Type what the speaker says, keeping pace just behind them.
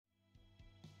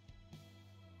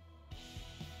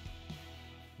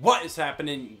What is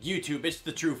happening, YouTube? It's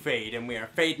the True Fade, and we are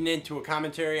fading into a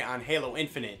commentary on Halo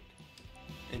Infinite.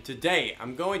 And today,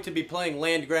 I'm going to be playing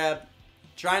Land Grab,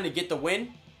 trying to get the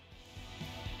win.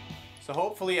 So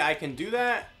hopefully I can do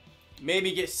that.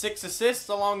 Maybe get 6 assists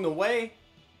along the way.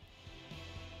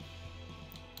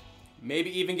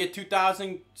 Maybe even get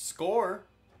 2,000 score.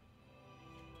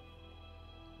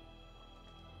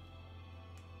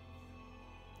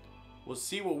 We'll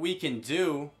see what we can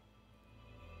do.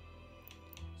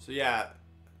 So yeah,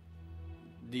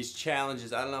 these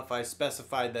challenges, I don't know if I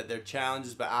specified that they're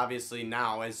challenges, but obviously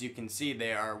now, as you can see,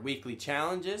 they are weekly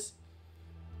challenges,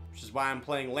 which is why I'm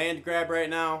playing Land Grab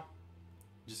right now.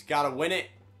 Just gotta win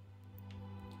it.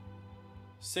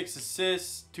 6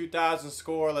 assists, 2,000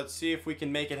 score. Let's see if we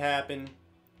can make it happen.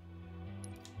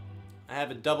 I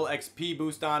have a double XP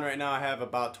boost on right now. I have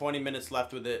about 20 minutes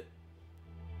left with it.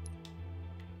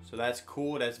 So that's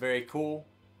cool. That's very cool.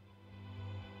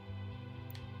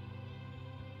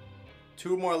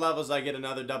 2 more levels, I get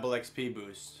another double XP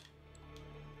boost.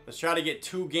 Let's try to get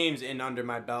 2 games in under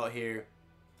my belt here.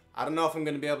 I don't know if I'm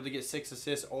going to be able to get 6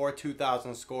 assists or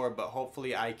 2,000 score, but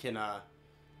hopefully I can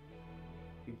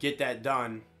get that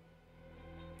done.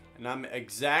 And I'm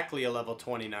exactly a level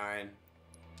 29.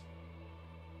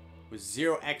 With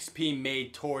 0 XP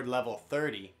made toward level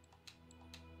 30.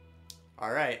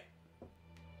 Alright.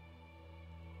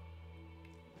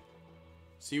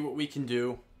 See what we can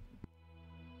do.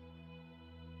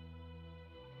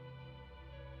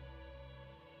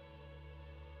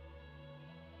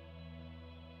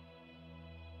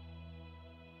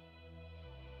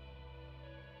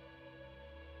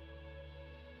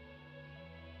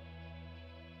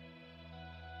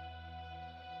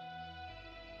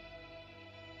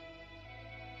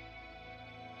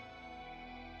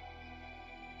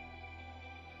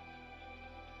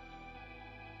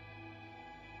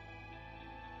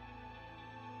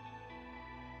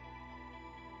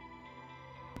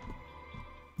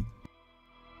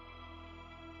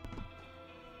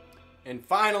 And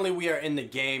finally, we are in the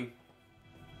game.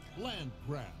 Land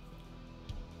Grab.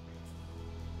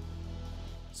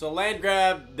 So Land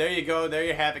Grab, there you go. There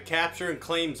you have it. Capture and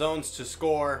claim zones to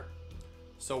score.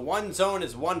 So 1 zone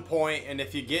is 1 point, and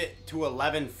if you get to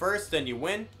 11 first, then you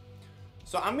win.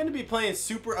 So I'm going to be playing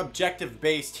super objective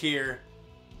based here.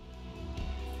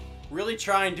 Really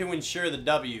trying to ensure the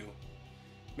W.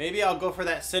 Maybe I'll go for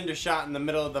that cinder shot in the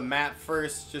middle of the map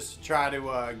first, just to try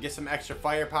to get some extra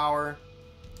firepower.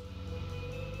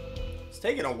 It's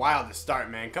taking a while to start,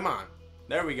 man. Come on.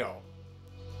 There we go.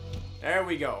 There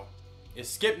we go. It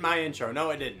skipped my intro.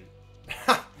 No, it didn't.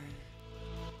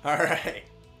 Alright.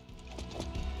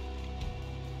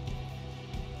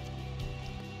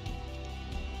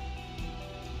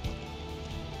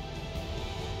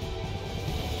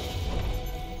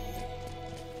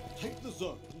 Take the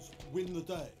zones, win the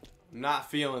day. I'm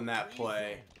not feeling that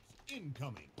play.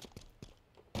 Incoming.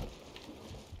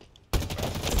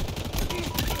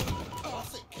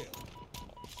 Classic kill.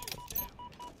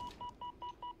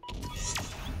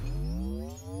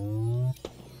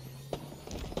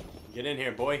 Get in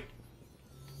here, boy.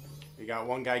 We got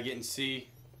one guy getting C.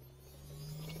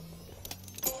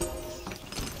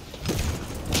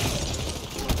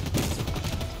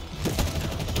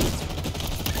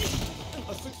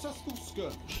 A successful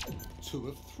skirmish. 2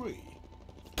 of 3.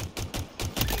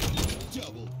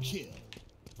 Double kill.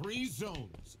 3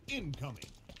 zones incoming.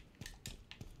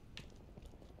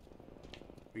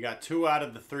 We got 2 out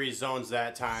of the 3 zones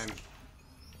that time.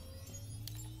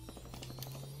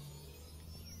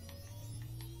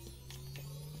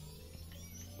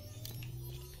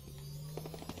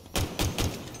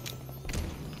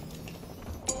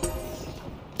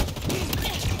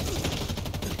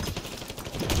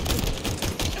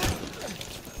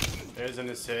 There's an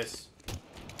assist.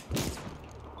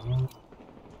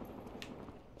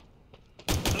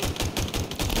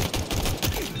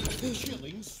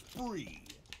 Killing spree.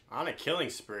 On a killing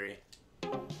spree.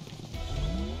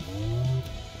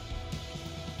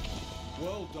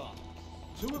 Well done.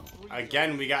 2 of 3.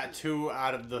 Again, we got 2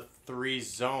 out of the 3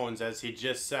 zones. As he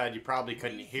just said, you probably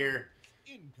couldn't hear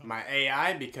my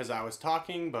AI because I was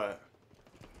talking, but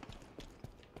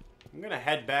I'm gonna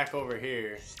head back over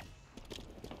here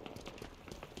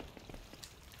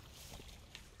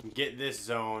and get this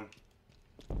zone.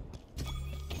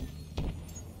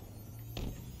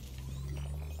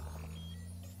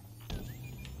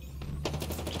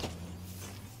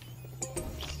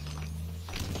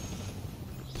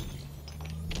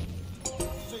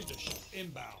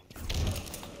 Inbound.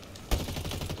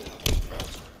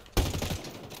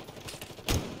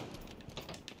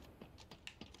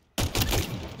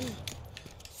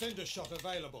 Cinder shot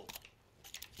available.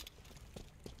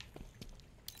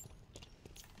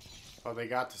 Oh, they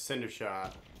got the Cinder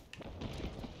Shot.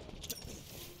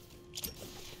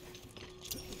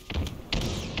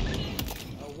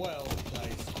 A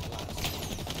well-placed class.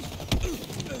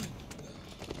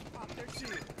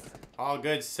 All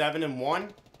good. 7-1.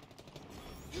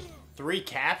 3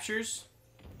 captures.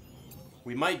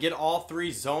 We might get all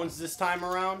 3 zones this time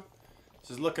around.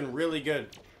 This is looking really good.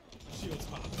 Shields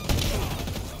pop.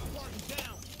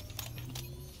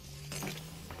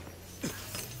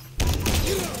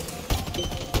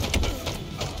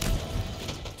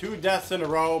 2 deaths in a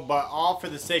row, but all for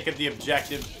the sake of the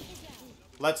objective.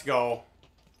 Let's go.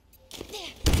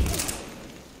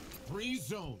 3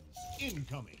 zones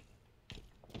incoming.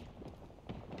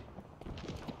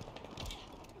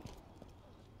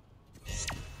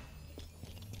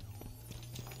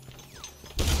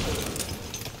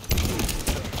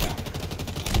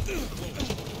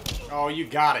 Oh, you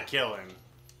gotta kill him.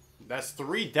 That's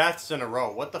 3 deaths in a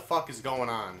row. What the fuck is going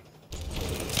on?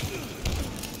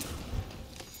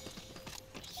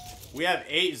 We have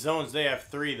 8 zones. They have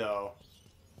 3, though.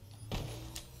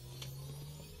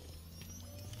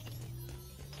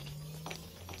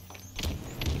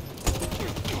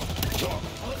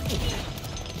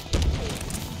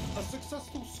 A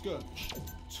successful skirmish.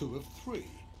 2 of 3.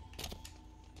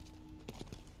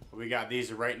 We got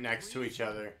these right next to each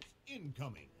other.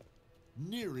 Incoming.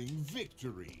 Nearing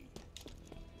victory.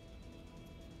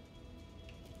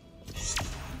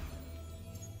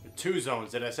 2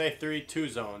 zones. Did I say 3? 2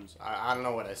 zones. I don't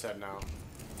know what I said now.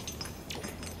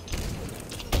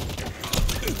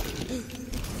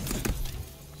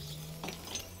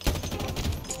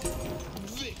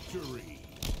 Victory.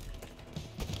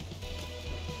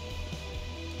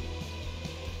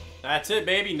 That's it,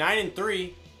 baby.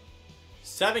 9-3.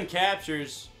 7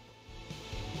 captures.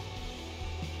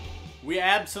 We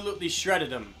absolutely shredded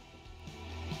them.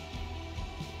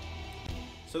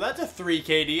 So that's a 3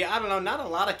 KD. I don't know, not a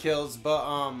lot of kills,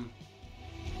 but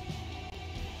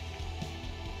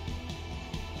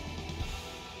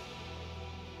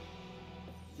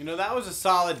you know, that was a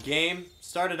solid game.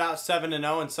 Started out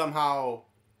 7-0 and somehow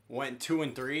went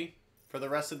 2-3 for the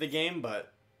rest of the game,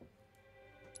 but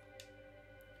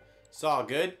it's all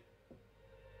good.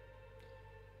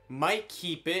 Might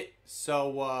keep it,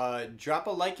 so drop a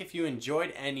like if you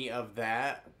enjoyed any of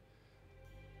that.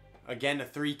 Again, a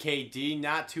 3 KD,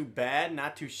 not too bad,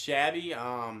 not too shabby.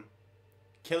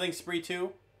 Killing Spree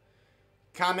 2.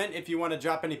 Comment if you want to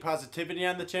drop any positivity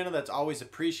on the channel, that's always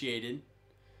appreciated.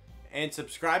 And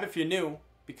subscribe if you're new,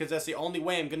 because that's the only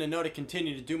way I'm going to know to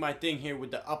continue to do my thing here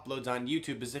with the uploads on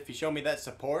YouTube, is if you show me that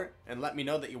support and let me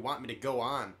know that you want me to go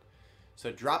on.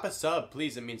 So drop a sub,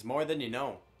 please, it means more than you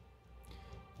know.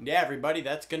 Yeah, everybody,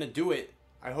 that's going to do it.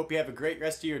 I hope you have a great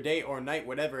rest of your day or night,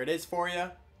 whatever it is for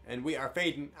you. And we are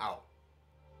fading out.